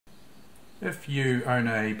If you own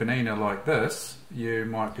a Bernina like this, you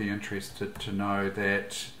might be interested to know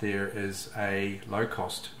that there is a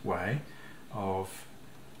low-cost way of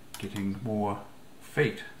getting more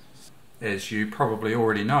feet. As you probably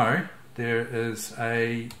already know, there is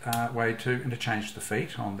a way to interchange the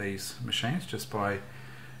feet on these machines just by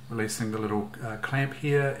releasing the little clamp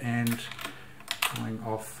here and pulling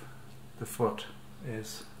off the foot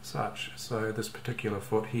as such. So this particular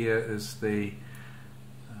foot here is the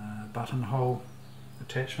buttonhole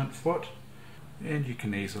attachment foot, and you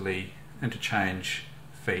can easily interchange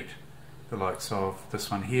feet, the likes of this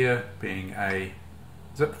one here being a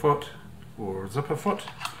zip foot or zipper foot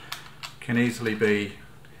can easily be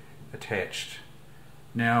attached.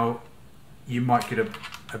 Now you might get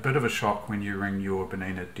a bit of a shock when you ring your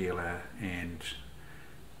Bernina dealer and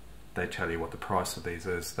they tell you what the price of these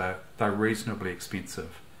is. They're reasonably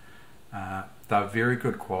expensive. They're very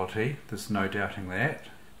good quality, there's no doubting that.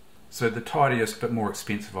 So the tidiest but more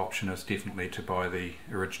expensive option is definitely to buy the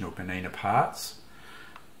original Bernina parts.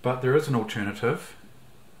 But there is an alternative.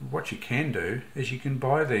 What you can do is you can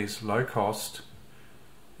buy these low-cost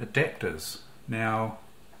adapters. Now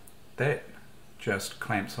that just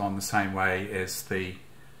clamps on the same way as the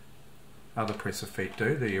other presser feet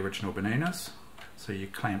do, the original Berninas. So you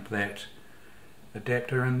clamp that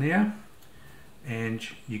adapter in there and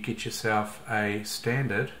you get yourself a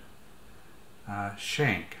standard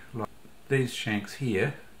shank. Like these shanks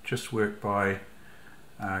here just work by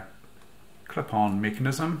clip-on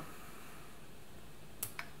mechanism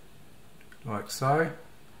like so,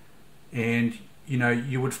 and you know,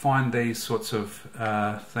 you would find these sorts of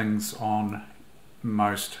things on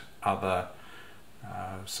most other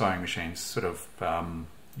sewing machines, sort of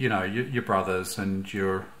you know, your brothers and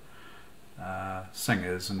your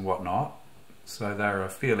Singers and whatnot. So they're a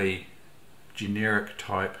fairly generic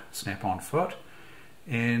type snap-on foot,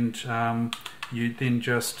 and you then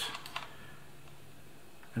just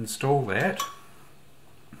install that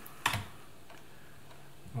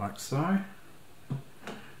like so.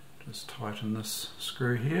 Just tighten this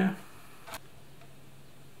screw here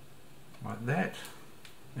like that,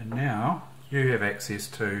 and now you have access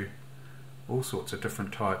to all sorts of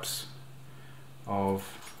different types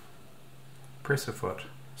of presser foot,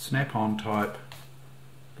 snap-on type,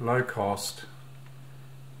 low cost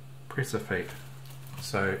presser feet.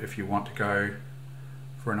 So if you want to go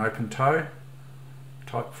for an open toe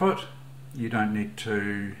type foot, you don't need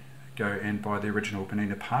to go and buy the original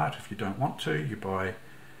Bernina part. If you don't want to, you buy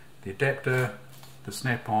the adapter, the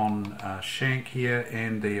snap-on shank here,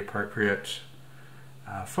 and the appropriate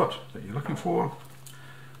foot that you're looking for,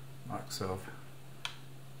 like so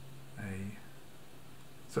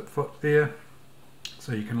a zip foot there.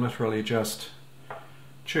 So you can literally just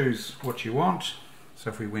choose what you want. So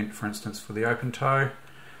if we went for instance for the open toe,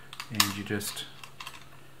 and you just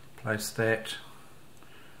place that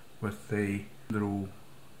with the little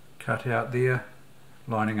cutout there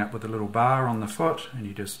lining up with the little bar on the foot, and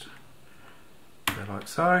you just go like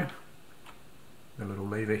so. The little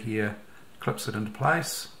lever here clips it into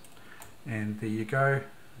place, and there you go.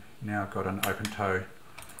 Now I've got an open toe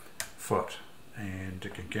foot, and I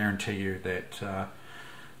can guarantee you that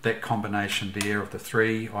that combination there of the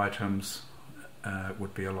three items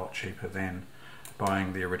would be a lot cheaper than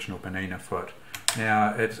buying the original Bernina foot.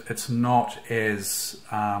 Now it's not as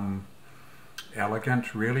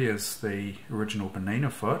elegant really as the original Bernina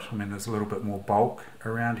foot. I mean, there's a little bit more bulk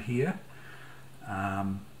around here,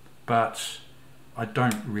 but I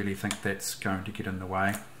don't really think that's going to get in the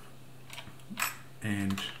way,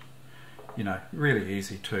 and you know, really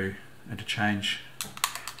easy to interchange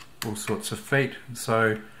all sorts of feet.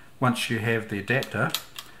 So once you have the adapter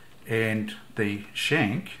and the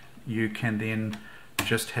shank, you can then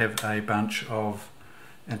just have a bunch of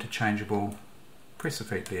interchangeable presser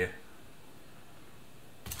feet there,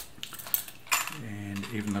 and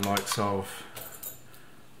even the likes of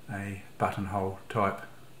a buttonhole type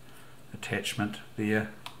attachment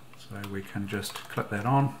there, so we can just clip that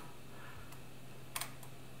on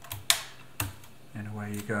and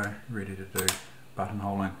away you go, ready to do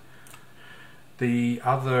buttonholing. The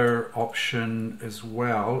other option as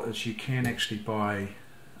well is you can actually buy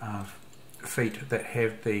feet that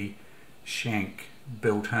have the shank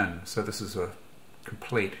built in, so this is a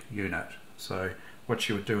complete unit. So what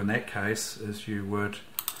you would do in that case is you would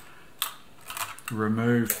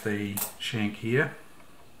remove the shank here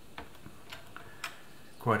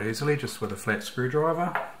quite easily just with a flat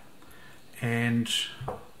screwdriver, and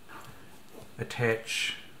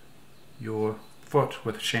attach your foot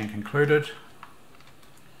with shank included.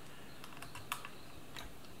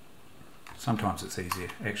 Sometimes it's easier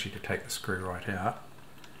actually to take the screw right out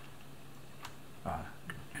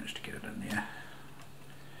Managed to get it in there.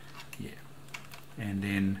 Yeah, and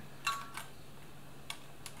then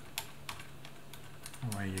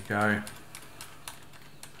away you go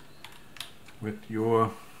with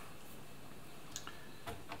your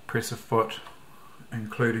presser foot,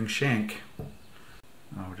 including shank.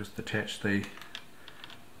 I'll just attach the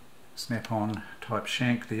snap-on type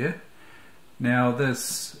shank there. Now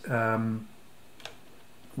this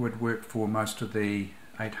would work for most of the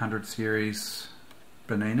 800 series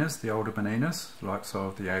Berninas, the older Berninas, the likes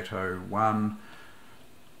of the 801,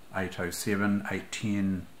 807,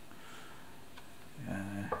 810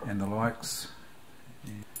 and the likes.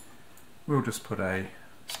 We'll just put a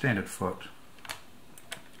standard foot,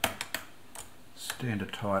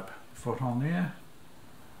 standard type foot on there.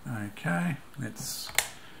 Okay, let's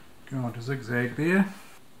go on to zigzag there.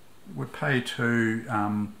 It would pay to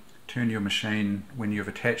turn your machine when you've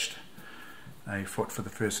attached a foot for the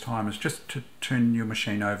first time is just to turn your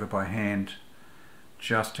machine over by hand,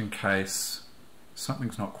 just in case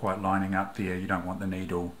something's not quite lining up there. You don't want the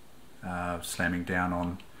needle slamming down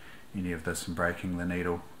on any of this and breaking the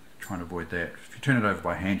needle. Trying to avoid that. If you turn it over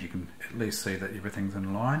by hand, you can at least see that everything's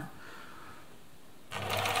in line.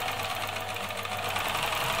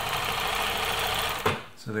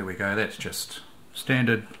 So there we go, that's just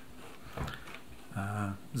standard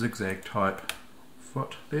zigzag type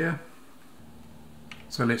foot there.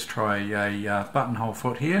 So let's try a buttonhole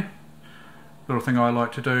foot here. Little thing I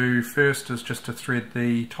like to do first is just to thread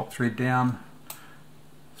the top thread down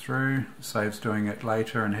through. Saves doing it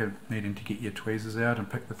later and needing to get your tweezers out and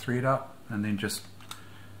pick the thread up, and then just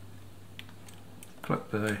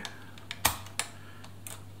clip the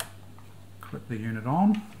unit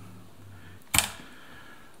on.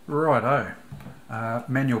 Righto,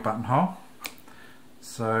 manual buttonhole.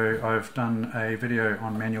 So I've done a video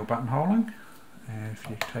on manual buttonholing, and if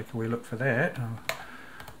you take a wee look for that,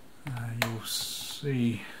 you'll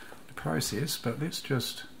see the process. But let's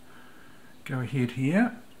just go ahead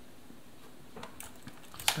here,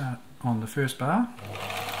 start on the first bar.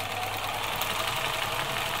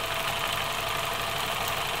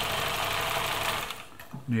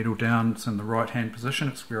 Needle down, it's in the right hand position,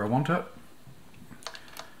 it's where I want it.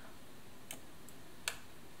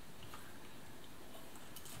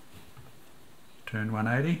 Turn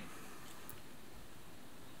 180.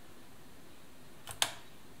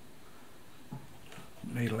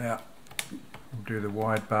 Needle out. We'll do the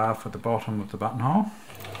wide bar for the bottom of the buttonhole.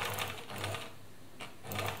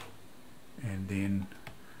 And then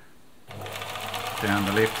down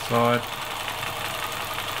the left side.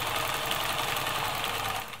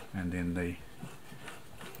 And then the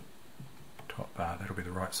top bar, that'll be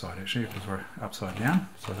the right side actually because we're upside down.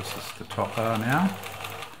 So this is the top bar now.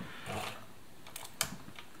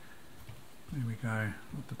 There we go,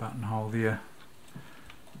 with the buttonhole there.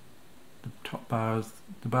 The top bars,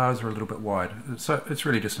 the bars are a little bit wide. So it's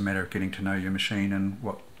really just a matter of getting to know your machine and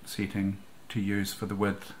what setting to use for the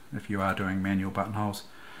width if you are doing manual buttonholes.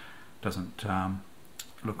 Doesn't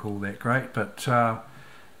look all that great, but that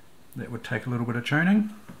would take a little bit of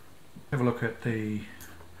tuning. Have a look at the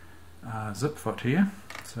zip foot here.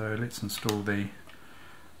 So let's install the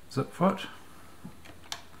zip foot.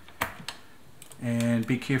 And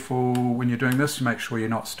be careful when you're doing this to make sure you're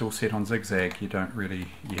not still set on zigzag. You don't really,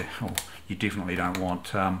 you definitely don't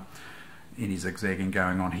want any zigzagging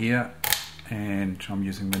going on here. And I'm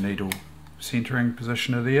using the needle centering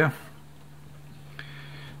positioner there.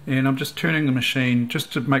 And I'm just turning the machine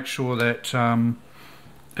just to make sure that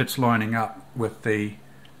it's lining up with the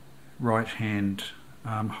right hand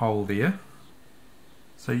hole there.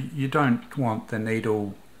 So you don't want the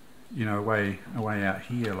needle, you know, way out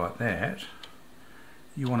here like that.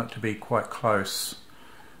 You want it to be quite close.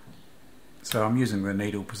 So I'm using the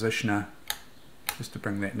needle positioner just to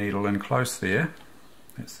bring that needle in close there.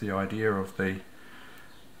 That's the idea of the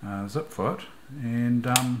zip foot. And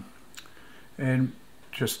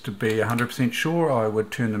just to be 100% sure, I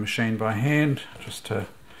would turn the machine by hand just to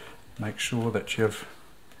make sure that you've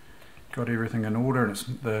got everything in order and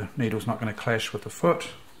the needle's not going to clash with the foot.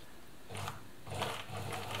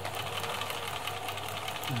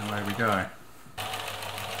 And away we go.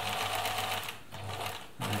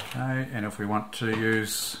 Okay, and if we want to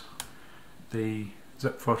use the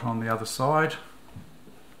zip foot on the other side, you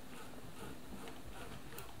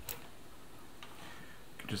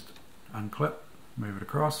can just unclip, move it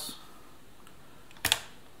across,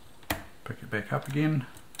 pick it back up again,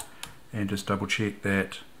 and just double check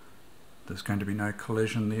that there's going to be no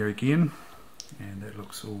collision there again, and that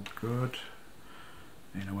looks all good.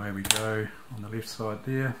 And away we go on the left side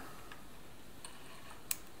there.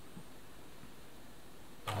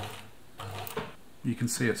 you can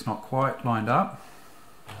see it's not quite lined up,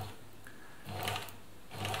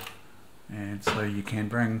 and so you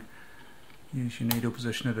can use your needle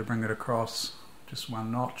positioner to bring it across just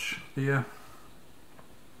one notch there,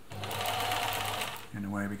 and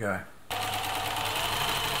away we go.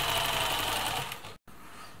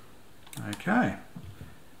 Okay,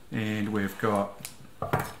 and we've got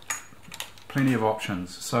plenty of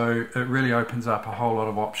options, so it really opens up a whole lot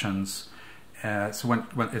of options. So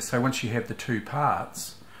once you have the two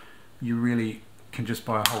parts, you really can just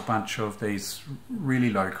buy a whole bunch of these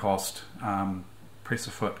really low cost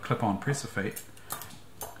clip-on presser feet.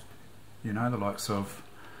 You know, the likes of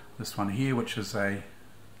this one here, which is a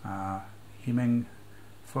hemming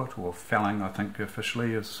foot, or felling, I think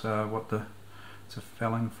officially is it's a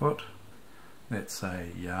felling foot. That's a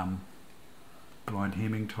blind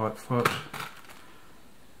hemming type foot.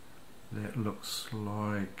 That looks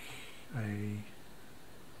like a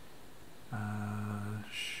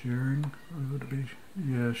shearing, would it be?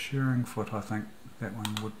 Yeah, shearing foot, I think that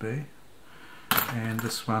one would be. And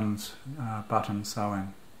this one's button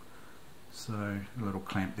sewing, so a little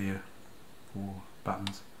clamp there for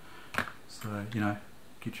buttons. So, you know,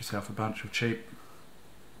 get yourself a bunch of cheap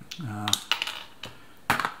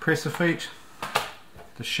presser feet,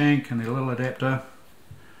 the shank and the little adapter,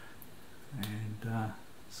 and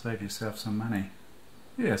save yourself some money.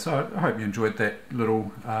 Yeah, so I hope you enjoyed that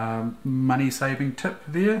little money saving tip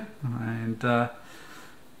there, and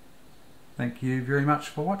thank you very much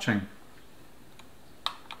for watching.